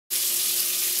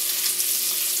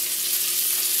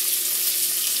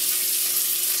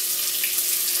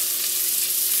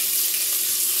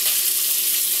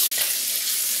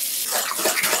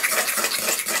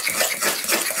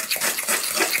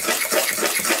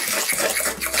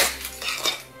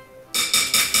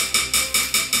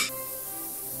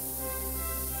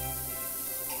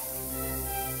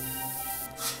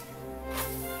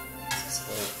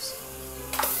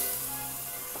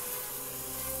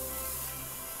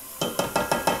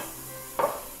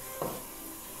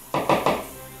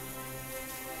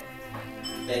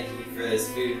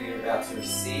this food we are about to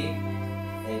receive.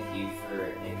 Thank you for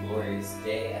a glorious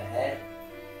day ahead.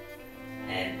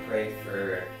 And pray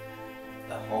for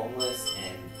the homeless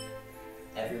and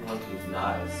everyone who's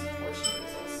not as fortunate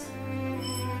as us.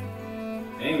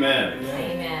 Amen.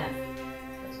 Amen.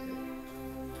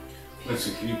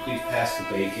 Listen, can you please pass the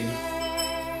bacon?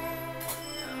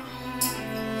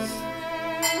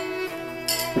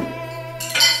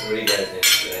 So what do you guys think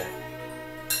today?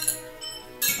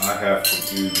 I have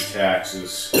to do the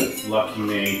taxes. Lucky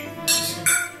me.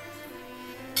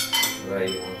 What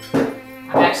do you want?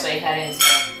 I'm actually heading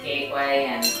to Gateway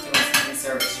and doing some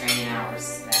service training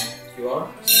hours today. You are?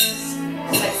 It's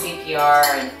like CPR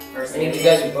and first I mean, aid. you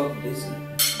guys are both busy.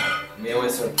 We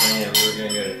always started planning that we were going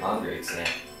to go to Congaree today.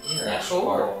 Yeah,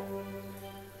 sure.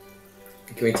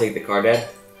 Can we take the car, Dad?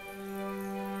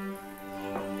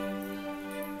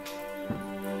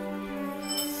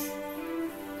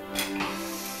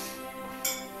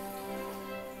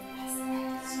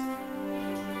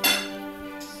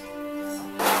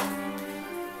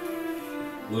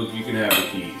 Luke, you can have the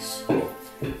keys.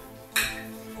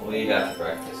 What do you got for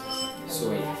breakfast?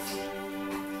 Sweet.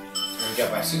 I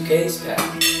got my suitcase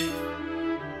packed.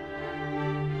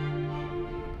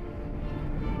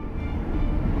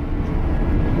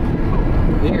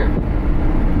 Here.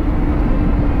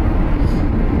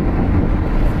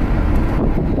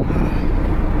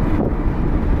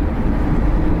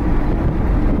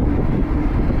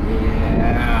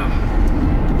 Yeah.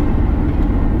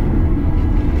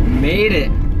 Made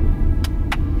it.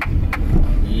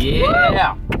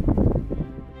 Yeah.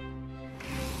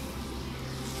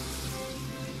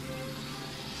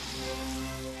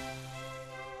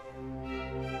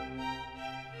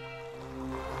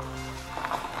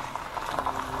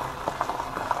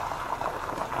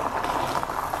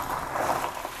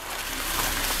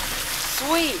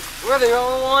 Sweet, we're the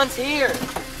only ones here.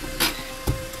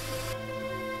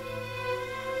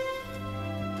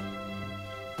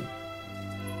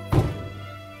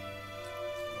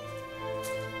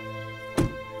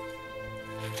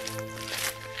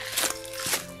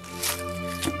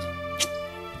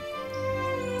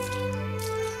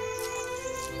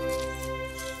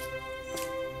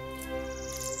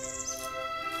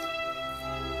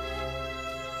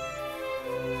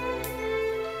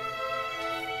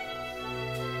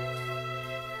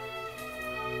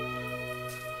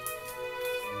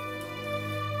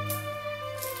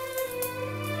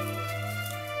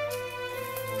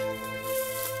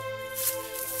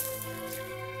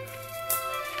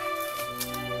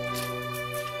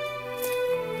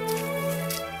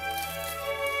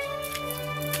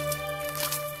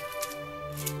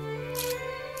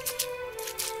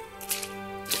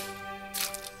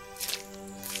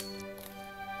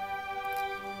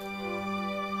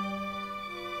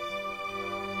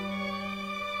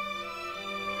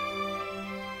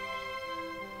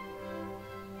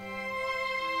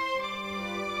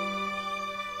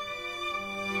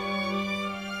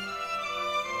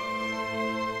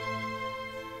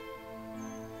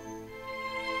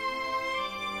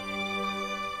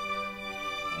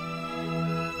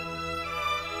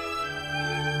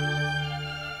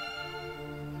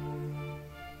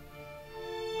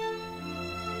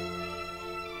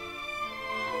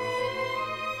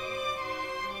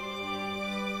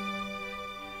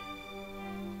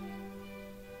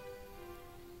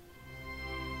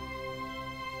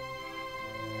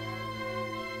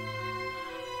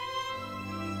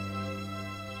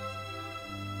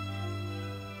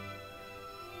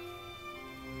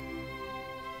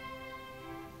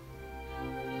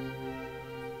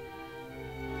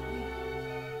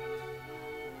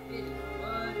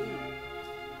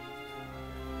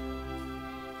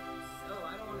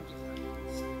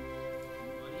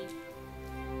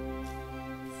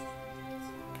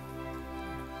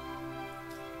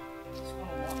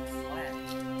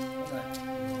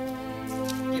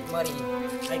 Get muddy,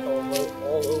 like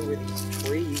all over these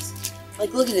trees.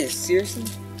 Like, look at this. Seriously,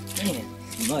 man,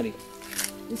 it's muddy.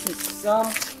 This is some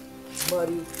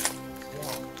muddy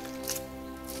swamp.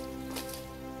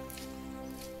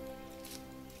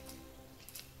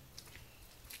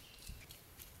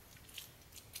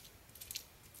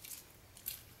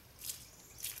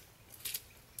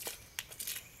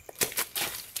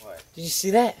 What? Did you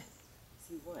see that?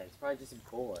 See what? It's probably just a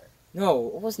boar. No,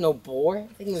 it was no boar. I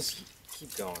think it was.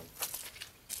 Keep going.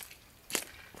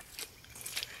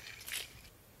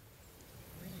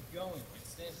 Where are you going,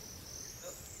 Winston?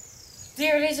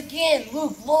 There it is again!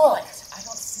 Luke, look! I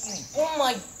don't see anything. Oh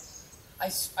my...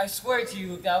 I swear to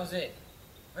you, Luke, that was it.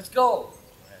 Let's go.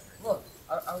 Whatever. Look,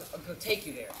 I'll go take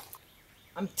you there.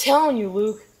 I'm telling you,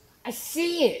 Luke. I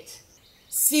see it.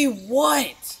 See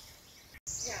what?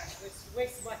 You're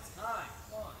wasting my time.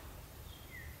 Come on.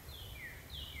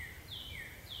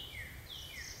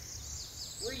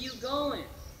 Where are you going?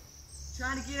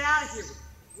 Trying to get out of here.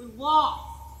 We're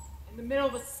lost in the middle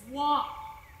of a swamp.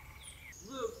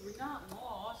 Luke, we're not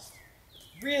lost.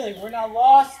 Really, we're not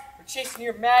lost? We're chasing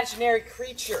your imaginary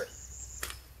creature.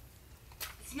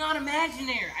 It's not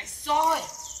imaginary. I saw it.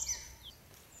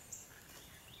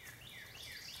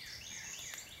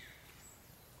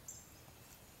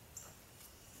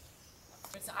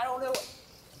 I don't know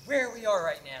where we are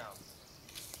right now.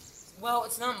 Well,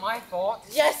 it's not my fault.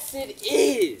 Yes, it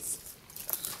is.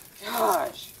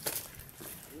 Gosh.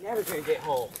 I'm never gonna get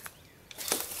home.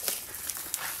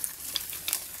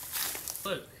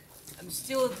 Luke, I'm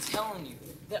still telling you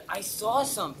that I saw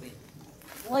something.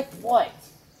 Like what?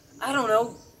 I don't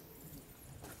know.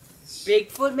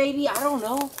 Bigfoot, maybe? I don't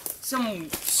know. Some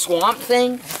swamp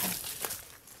thing?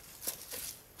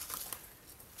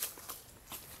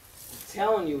 I'm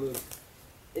telling you, Luke.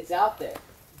 It's out there.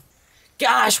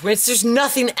 Gosh, Witz, there's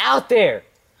nothing out there.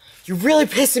 You're really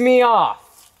pissing me off.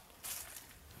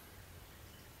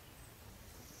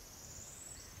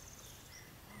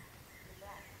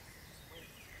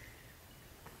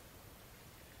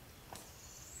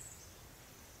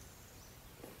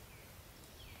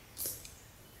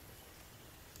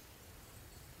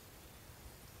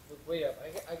 Look, wait up.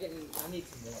 I need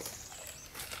some more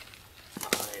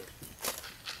time.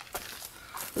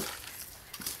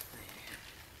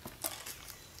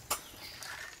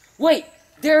 Wait,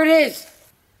 there it is.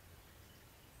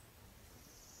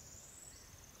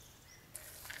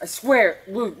 I swear,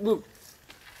 Luke,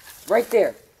 right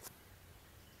there.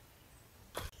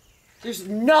 There's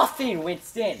nothing,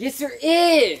 Winston. Yes, there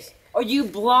is. Are you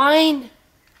blind?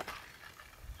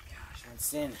 Gosh,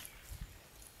 Winston.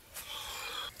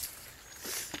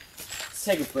 Let's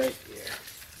take a break here.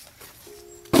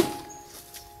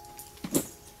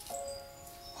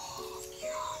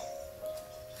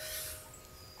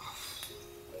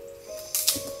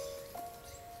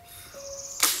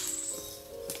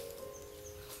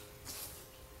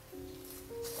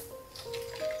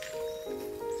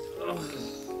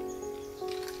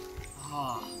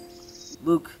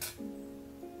 Luke,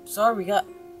 sorry we got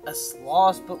us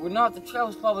lost, but we're not. The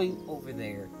trail's probably over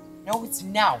there. No, it's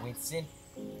not, Winston.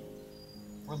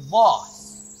 We're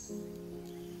lost.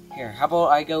 Here, how about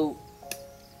I go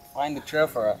find the trail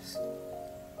for us?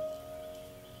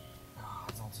 Oh,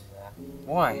 don't do that.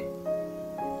 Why?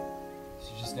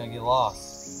 You're just gonna get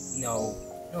lost. No,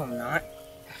 I'm not.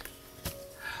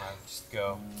 Alright, just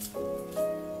go.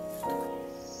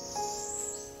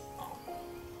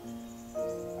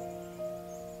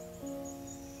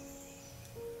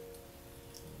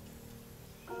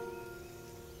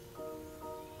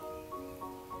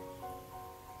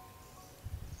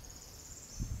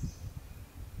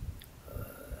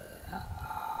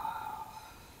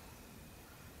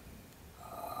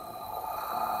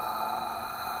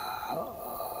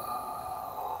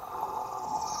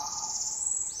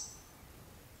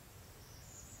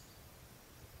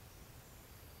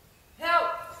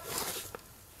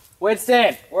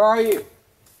 Winston, where are you?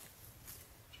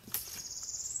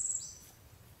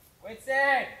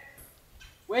 Winston!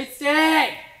 Winston!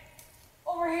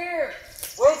 Over here!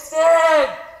 Winston!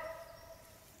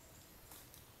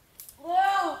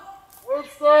 Luke!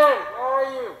 Winston, where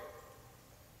are you?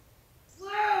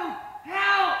 Luke!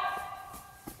 Help!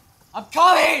 I'm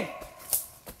coming!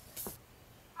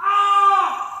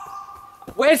 Ah!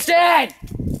 Winston!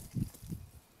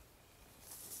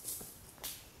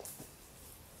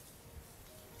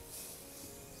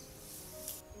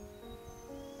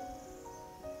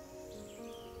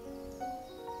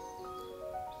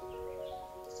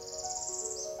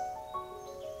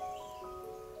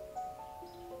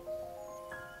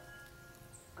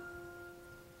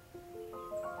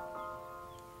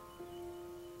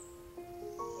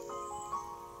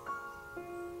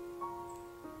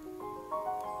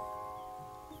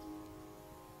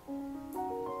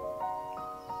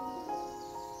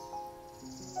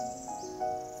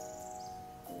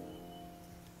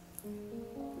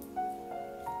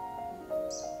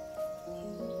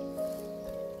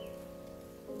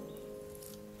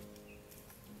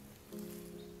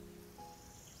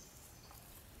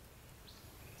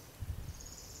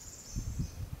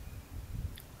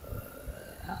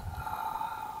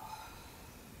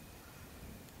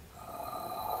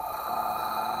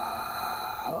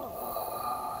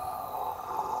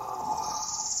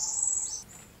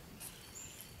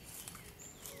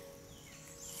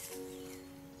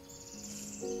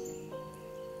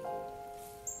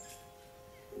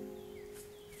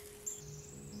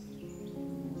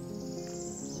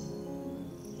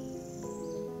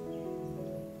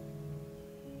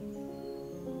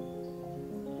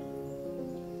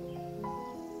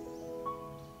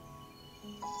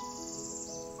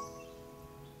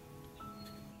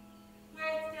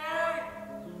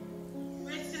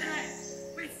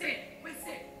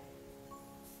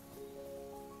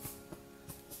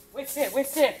 Winston,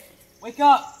 Winston! Wake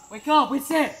up! Wake up,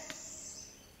 Winston!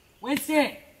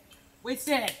 Winston!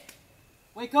 Winston!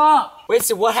 Wake up!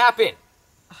 Winston, what happened?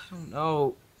 I don't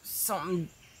know. Something...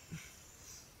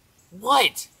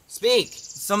 What? Speak!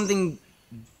 Something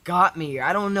got me.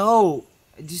 I don't know.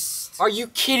 I just... Are you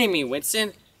kidding me,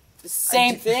 Winston? The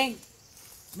same thing?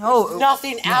 No. There's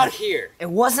nothing out here. It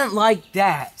wasn't like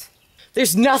that.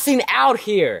 There's nothing out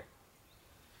here.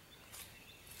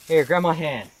 Here, grab my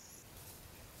hand.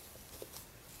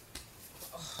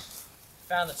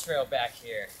 Found the trail back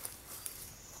here.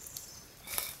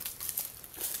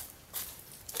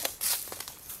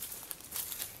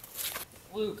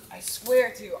 Luke, I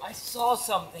swear to you, I saw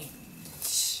something.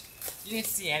 Shh. You didn't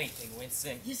see anything,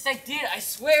 Winston. Yes, I did. I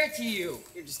swear to you.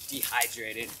 You're just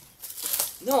dehydrated.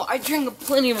 No, I drank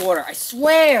plenty of water. I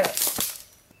swear.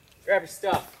 Grab your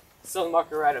stuff. Saw the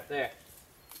marker right up there.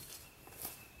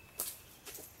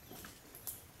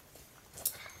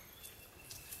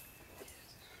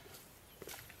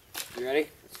 You ready?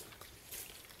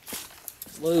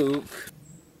 Luke.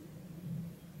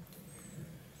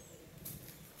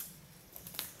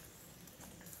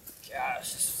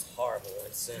 Gosh, this is horrible,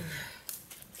 Winston.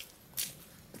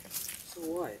 So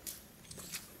what?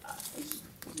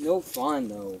 It's no fun,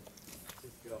 though.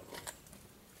 Let's go.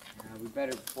 We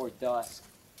better before dusk.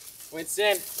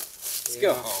 Winston, let's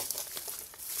go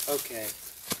home. Okay.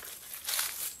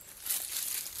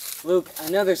 Luke, I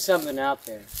know there's something out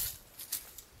there.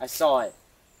 I saw it.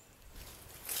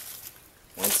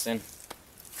 Winston,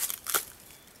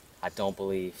 I don't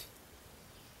believe.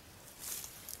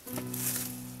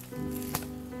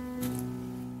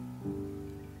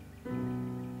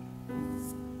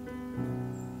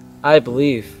 I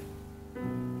believe.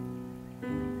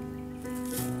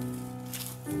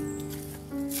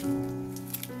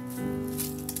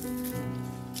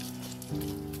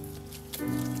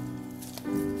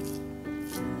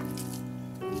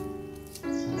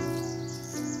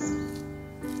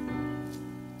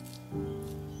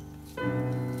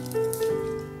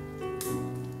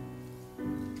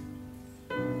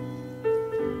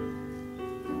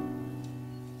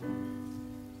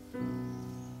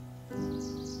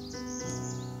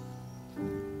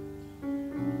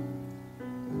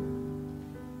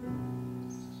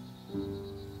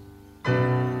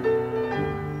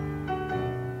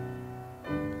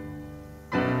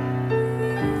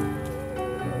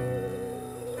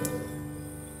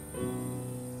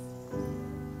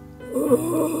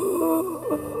 Oh.